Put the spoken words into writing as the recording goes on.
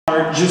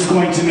just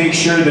going to make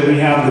sure that we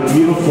have the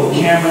beautiful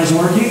cameras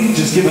working.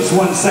 Just give us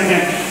 1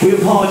 second. We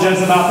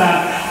apologize about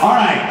that. All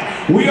right,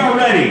 we are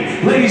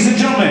ready. Ladies and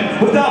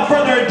gentlemen, without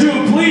further ado,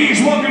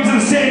 please welcome to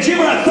the stage. Give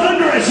her a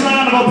thunderous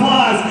round of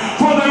applause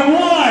for the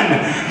one,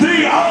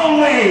 the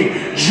only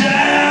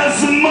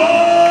Jazzmun!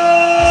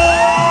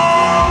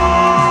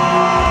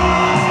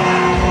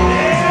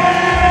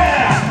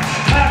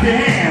 Clap your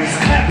hands,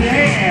 clap your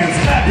hands,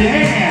 clap your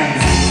hands.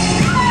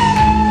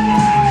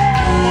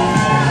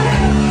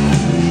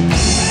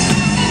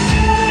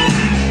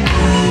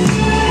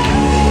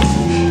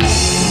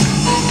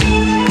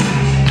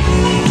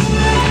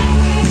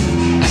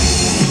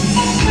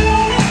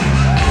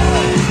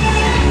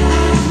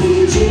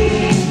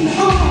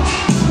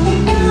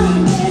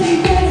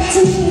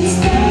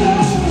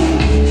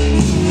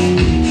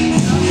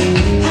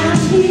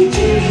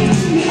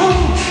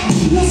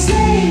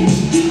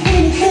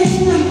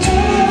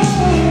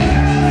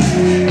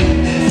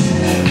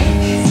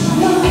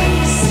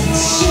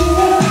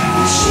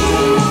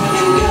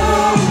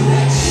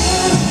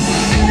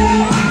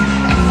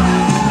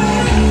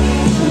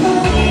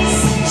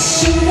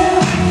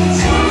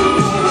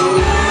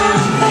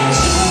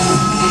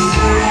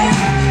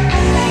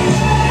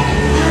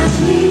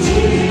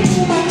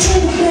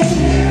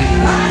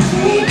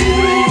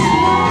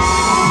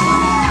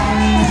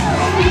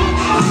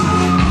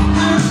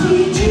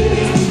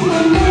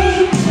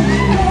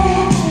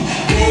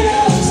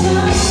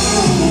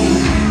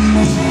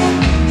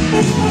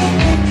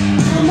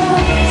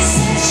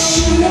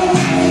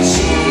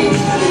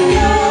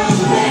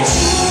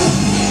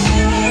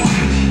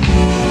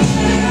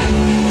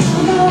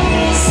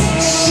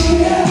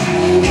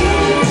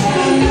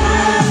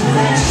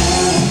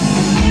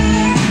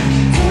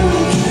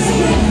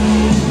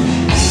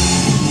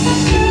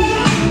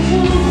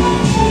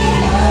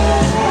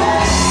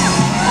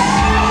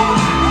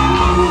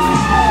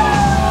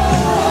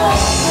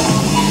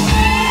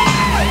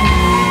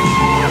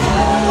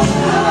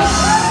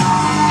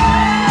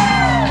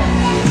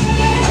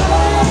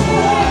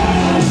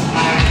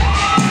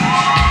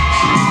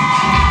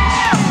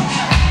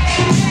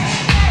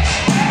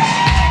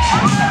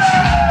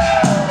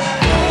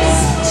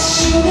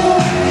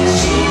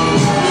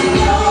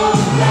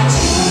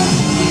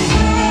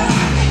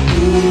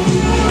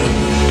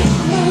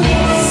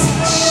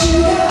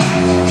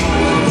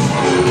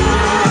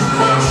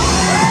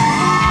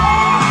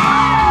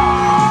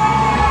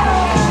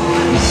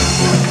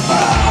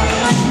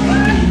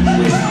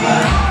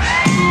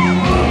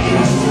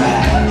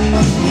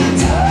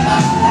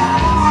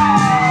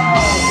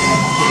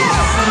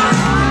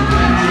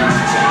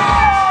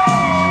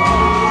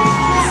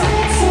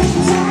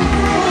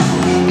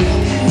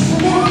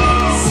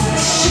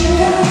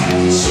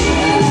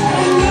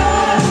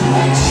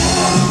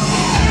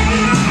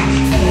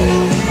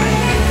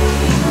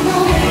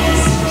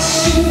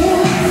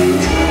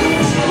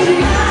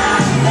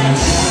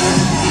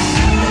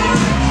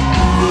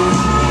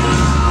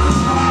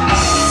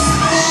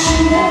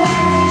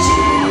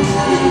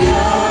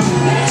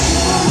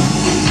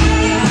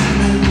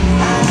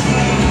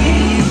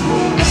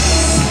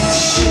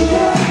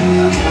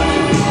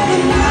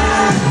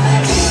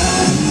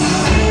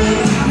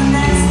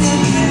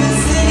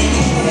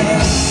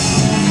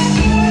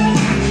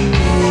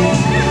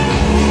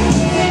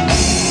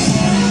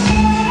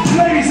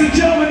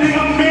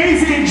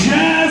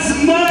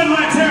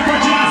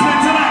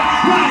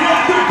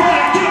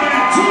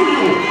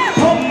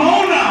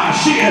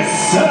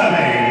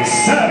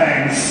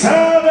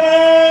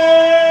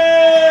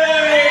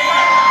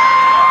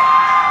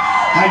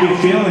 How you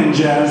feeling,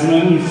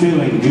 Jazzmun? You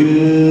feeling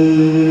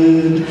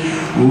good?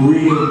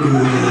 Real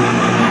good.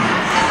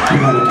 You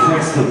gotta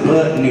press the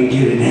button and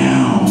get it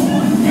on.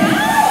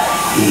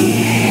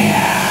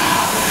 Yeah.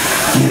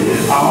 Get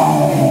it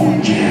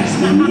on,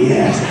 Jazzmun.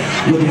 Yes.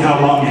 Look at how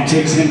long it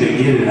takes him to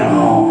get it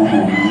on.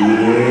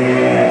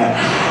 Yeah.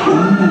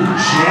 Ooh,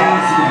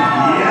 Jazzmun.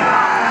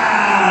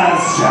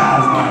 Yes,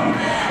 Jazzmun.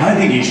 I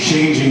think he's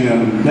changing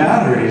the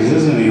batteries,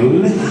 isn't he?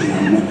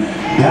 Lithium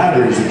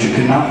batteries that you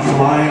cannot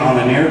fly on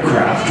an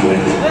aircraft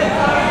with.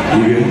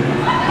 You good?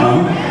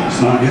 No? It's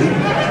not good?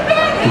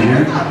 You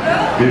here?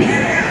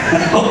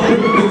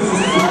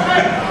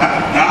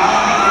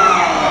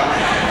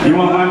 You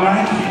want my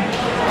mic?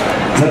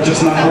 Is that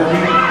just not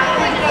working?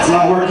 It's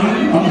not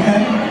working? Okay.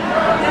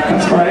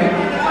 That's right.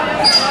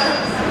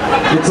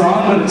 It's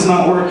on, but it's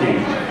not working.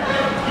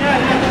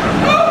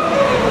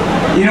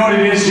 You know what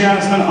it is,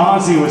 Jazzmun?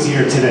 Ozzy was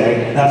here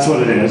today. That's what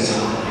it is.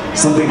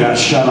 Something got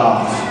shut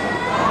off.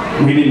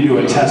 We didn't do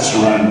a test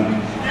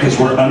run because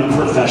we're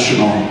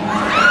unprofessional.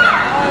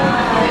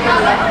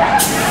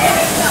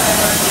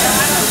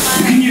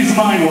 You can use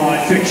mine while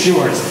I fix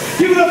yours.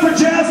 Give it up for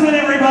Jazzmun,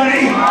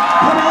 everybody!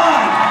 Come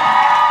on!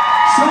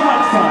 So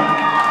much fun.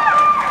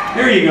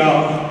 Here you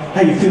go.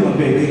 How you feeling,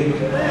 baby?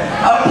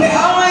 Okay,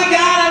 oh my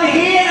God, I'm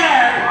here!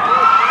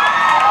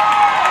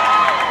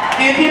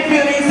 If you're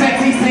feeling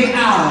sexy, say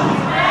ow.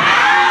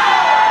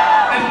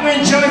 If you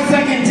enjoy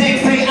sucking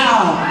dick, say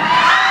ow.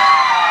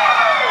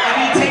 If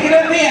you take it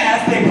up the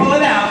ass, they pull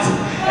it out,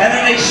 and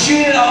then they shoot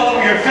shoot it all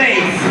over your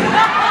face.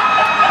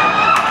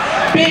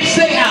 Bitch,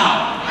 stay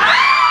out.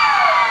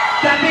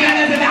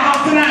 Tatiana's in the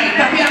house tonight.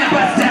 Tatiana,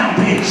 bust down,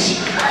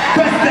 bitch.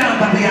 Bust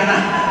down, Tatiana.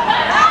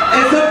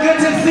 It's so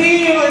good to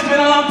see you. It's been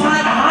a long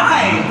time.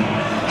 Hi.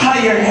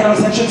 Hi, you're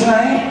heterosexual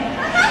tonight?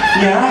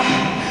 Yeah?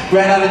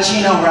 Right out of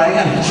Chino, right?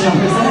 Out of Chino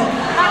prison?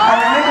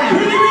 I remember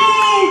you. Really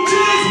rude,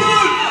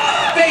 Jazzmun!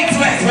 Thanks,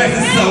 West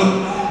is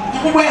so...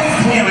 West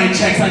is paying my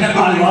checks. I gotta go.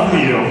 I love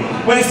you.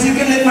 West, you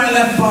can lick my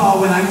left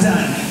ball when I'm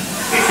done.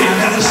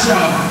 After the show.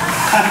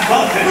 I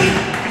love it.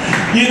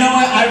 You know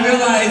what? I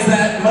realize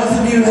that most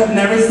of you have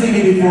never seen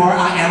me before.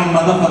 I am a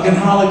motherfucking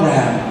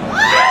hologram.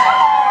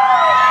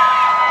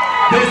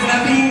 There's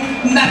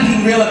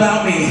nothing real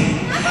about me.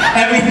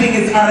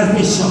 Everything is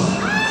artificial.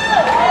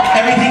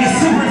 Everything is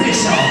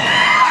superficial.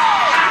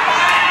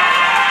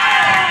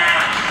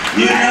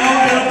 You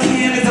know little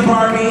Kim is a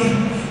Barbie.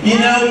 You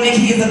know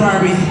Nikki is a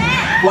Barbie.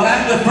 Well,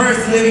 I'm the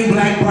first living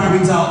black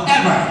Barbie doll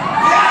ever.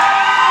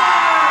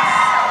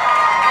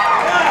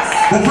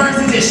 The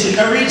first edition,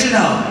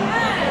 original.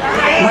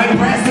 My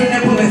breasts are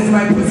nippleless,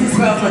 my pussy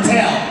smells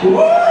Mattel.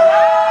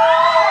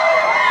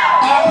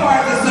 All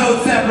parts are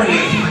sold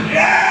separately.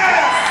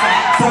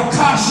 So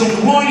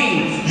caution,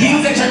 warning,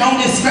 use at your own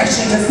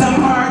discretion, because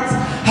some parts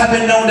have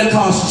been known to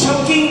cause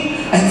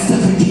choking and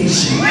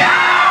suffocation.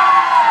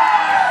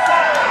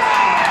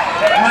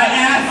 My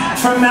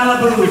ass from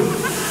Malibu,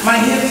 my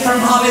hips from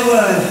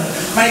Hollywood,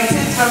 my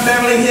tits from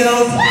Beverly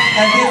Hills,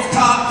 and this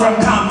cock from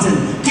Compton.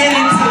 Get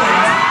into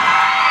it.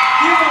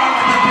 You know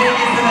I'm the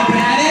biggest and the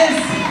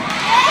baddest.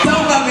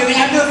 Don't fuck with me.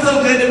 I feel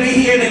so good to be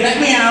here. They let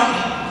me out.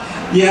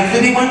 Yeah,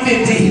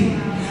 5150.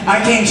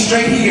 I came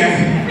straight here.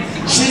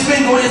 It's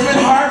been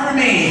hard for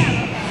me.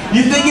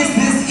 You think it's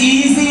this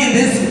easy and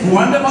this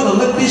wonderful to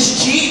look this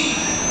cheap?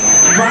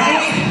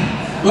 Right?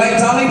 Like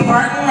Dolly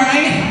Parton,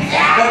 right?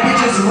 That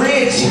bitch is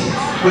rich,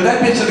 but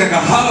that bitch look like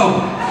a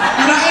hoe.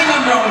 You know, ain't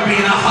nothing wrong with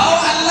being a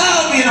hoe. I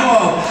love being a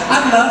hoe.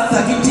 I love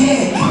sucking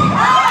dick.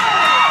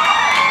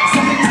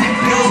 Sucking dick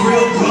feels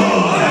real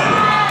good.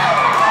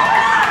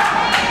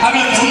 I'm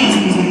like,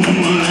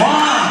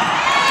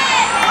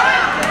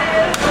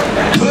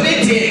 put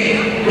it dick.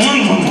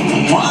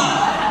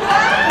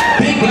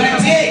 Big black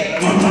dick.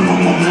 A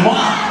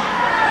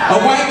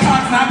white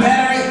cock's not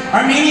better.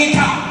 Armenian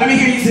cock. Let me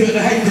hear you do it.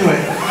 How you do it?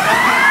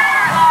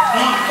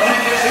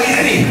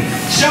 Let me see.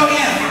 Show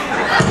him.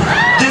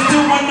 Just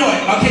do one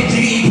note. Okay, do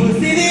you eat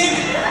pussy then?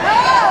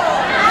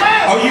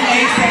 Or you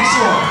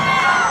asexual?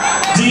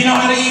 Do you know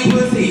how to eat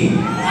pussy?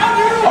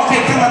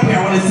 Okay, come up here.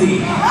 I want to see.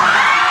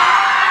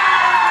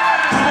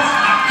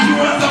 You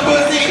want some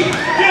pussy?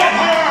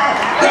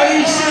 Are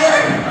you sure?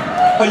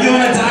 Or you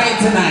on a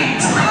diet tonight?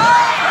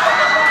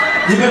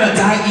 You're gonna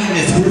die eating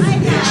this pussy,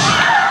 bitch.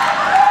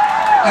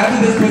 After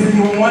this pussy,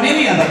 you won't want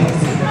any other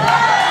pussy.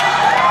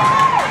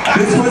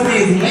 This pussy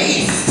is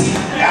laced.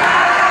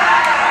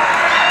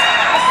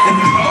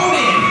 It's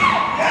coated.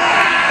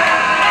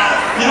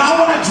 You know, I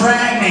want a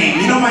drag name.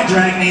 You know what my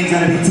drag name's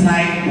gonna be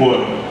tonight? What?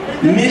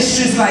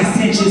 Mistress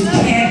Licentious,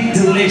 Candy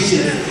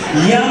Delicious.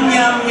 Yum,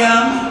 yum,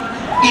 yum.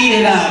 Eat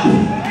it up.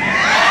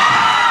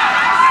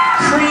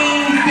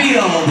 Cream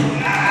filled.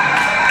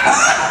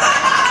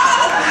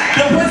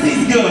 The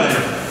pussy's good.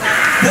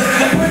 The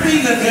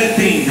pussy's a good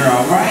thing,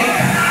 girl, right?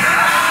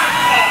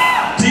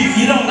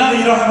 You don't know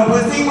you don't have a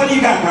pussy? What do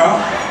you got, girl?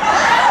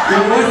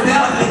 What's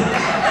that?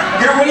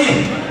 Girl, what do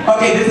you...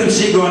 Okay, there's some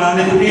shit going on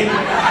in here.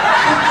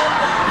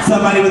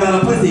 Somebody without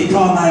a pussy,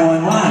 call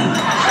 911.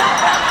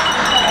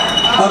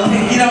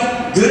 Okay, you know,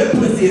 good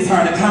pussy is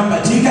hard to come by.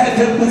 Do you got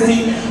good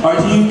pussy, or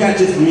do you got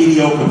just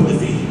mediocre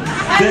pussy?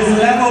 There's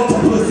levels to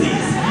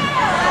pussies.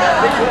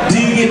 Do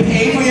you get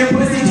paid for your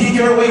pussy? Do you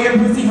give away your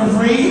pussy for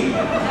free?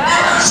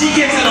 She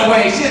gives it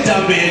away. She's a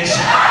dumb bitch.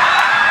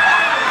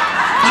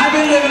 I've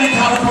been living in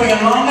California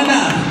long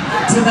enough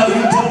to know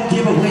you don't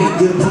give away a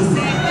good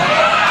pussy.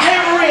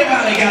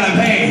 Everybody gotta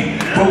pay.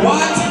 For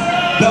what?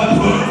 The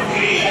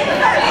pussy.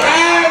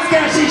 Yes,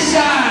 girl, she's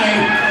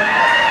shy.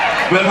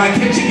 But if I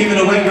catch you giving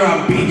away, girl,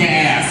 I'm beating your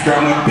ass. Girl,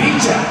 I'm gonna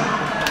beat ya.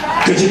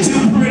 Cause you're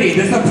too pretty.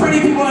 There's some pretty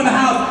people in the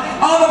house.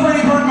 All the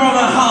pretty girls in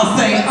the house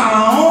say,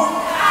 oh.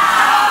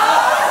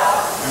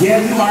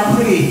 Yeah, you are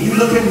pretty. You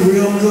looking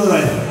real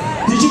good.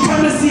 Did you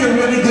come to see a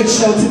really good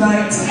show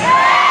tonight?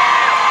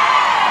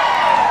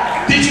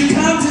 Did you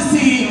come to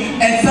see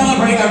and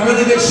celebrate a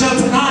really good show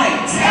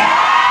tonight?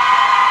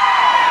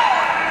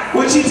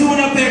 What you doing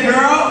up there,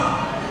 girl?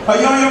 Are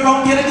you on your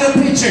phone? Get a good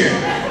picture.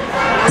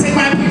 Take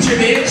my picture,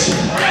 bitch.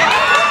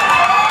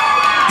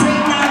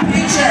 Take my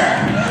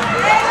picture.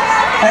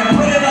 And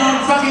put it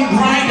on fucking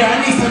Grindr.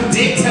 I need some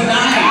dick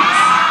tonight.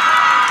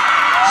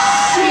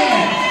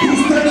 Shit.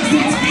 He's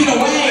 36 feet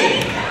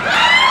away.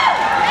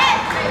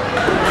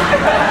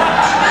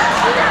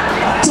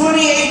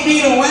 28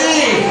 feet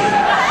away.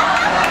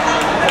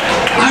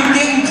 I'm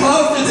getting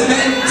closer to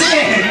that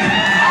dick.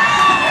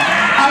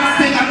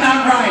 I'm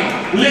not right.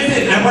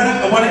 Listen,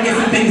 I want to get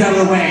some things out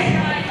of the way.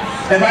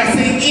 If I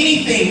say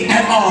anything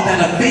at all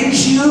that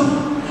offends you,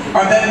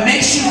 or that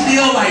makes you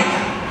feel like,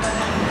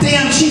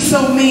 damn, she's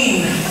so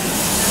mean,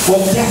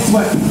 Well, guess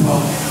what,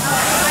 people?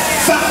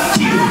 Fuck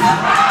you!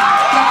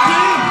 Fuck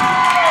you!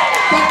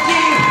 Fuck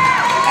you!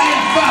 And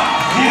fuck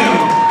you!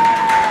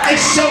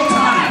 It's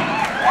showtime!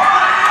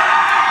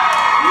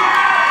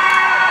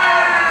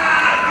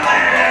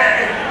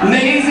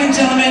 Ladies and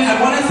gentlemen, I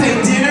want to say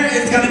dinner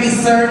is going to be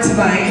served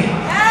tonight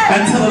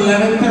until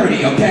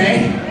 11:30,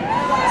 okay?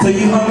 So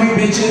you hungry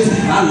bitches,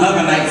 I love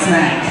a night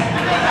snack.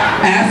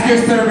 Ask your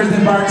servers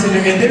and bartender,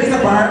 and there's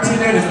a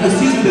bartender,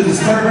 there's a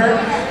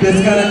server that's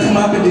going to come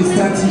up and do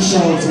stunts and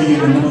shows for you in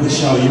the middle of the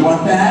show. You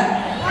want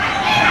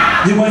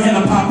that? You want him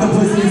to pop the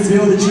pussy and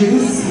spill the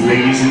juice?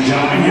 Ladies and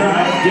gentlemen, here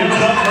I give it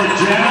up for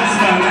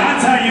Jazzmun.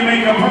 That's how you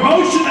make a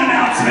promotion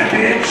announcement,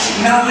 bitch.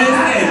 Now listen.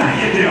 That's how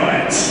you do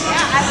it.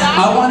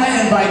 I want to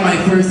invite my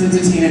first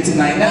entertainer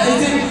tonight. Now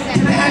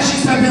can I ask you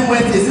something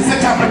with, is this a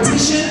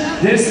competition?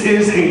 This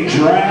is a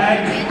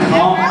drag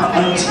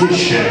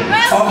competition.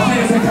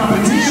 Okay, it's a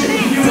competition.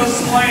 Can you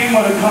explain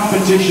what a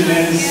competition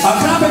is? A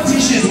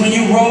competition is when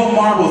you roll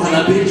marbles and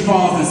a bitch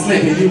falls and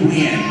slip and you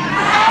win.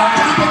 A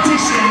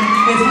competition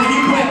is when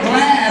you put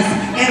glass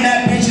in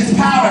that bitch's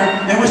powder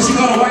and when she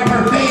go to wipe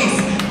her face,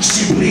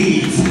 she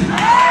bleeds.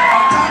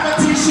 A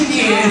competition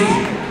is,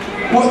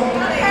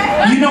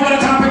 you know what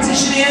a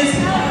competition is?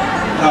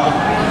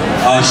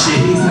 Oh shit,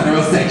 he's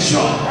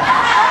heterosexual.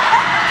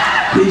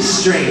 He's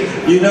straight.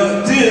 You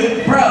know,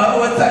 dude, bro,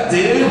 what's up,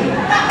 dude?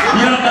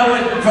 You don't know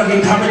what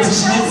fucking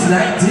competition is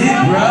tonight,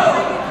 dude,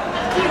 bro?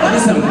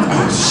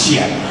 Oh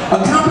shit. A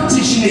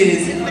competition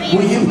is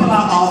when you pull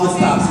out all the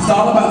stops. It's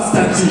all about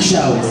stunts and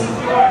shows.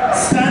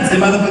 Stunts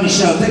and motherfucking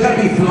shows. They're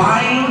gonna be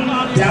flying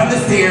down the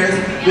stairs.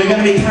 They're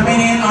gonna be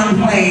coming in on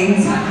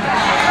planes.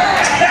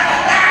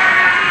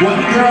 One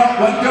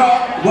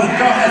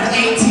girl has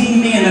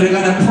 18 men that are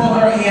gonna pull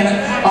her in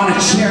on a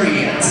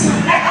chariot.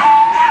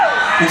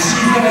 And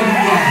she's gonna be,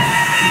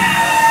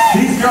 yes.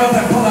 These girls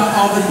that pull out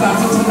all the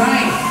stops. So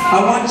tonight, I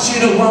want you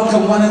to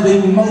welcome one of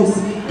the most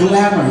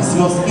glamorous,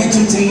 most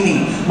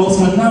entertaining, most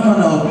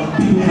phenomenal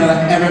people that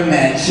I've ever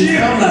met. She's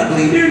so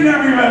lovely. You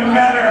never even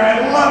met her.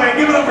 I love it.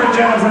 Give it up for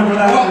Jazzmun for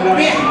that. Well, I'm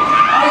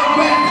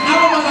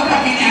a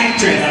motherfucking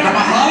actress. I'm a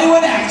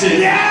Hollywood actress.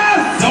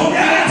 Yes! Don't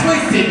get it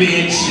twisted,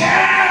 bitch.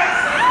 Yes!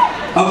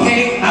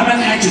 Okay? I'm an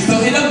actress,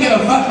 so it don't give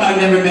a fuck if I've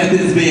never met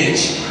this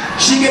bitch.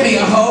 She could be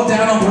a hoe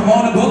down on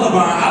Pomona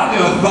Boulevard. I don't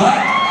give a fuck.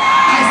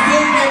 I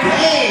still get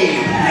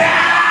paid.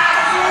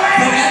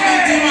 So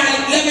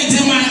let me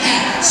do my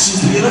act. She's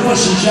beautiful,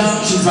 she's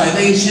young, she's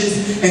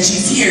vivacious, and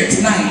she's here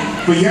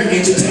tonight for your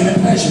entertainment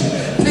pleasure.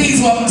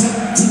 Please welcome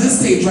to the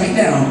stage right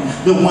now,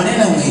 the one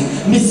and only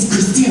Miss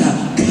Christina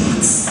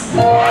Coxx.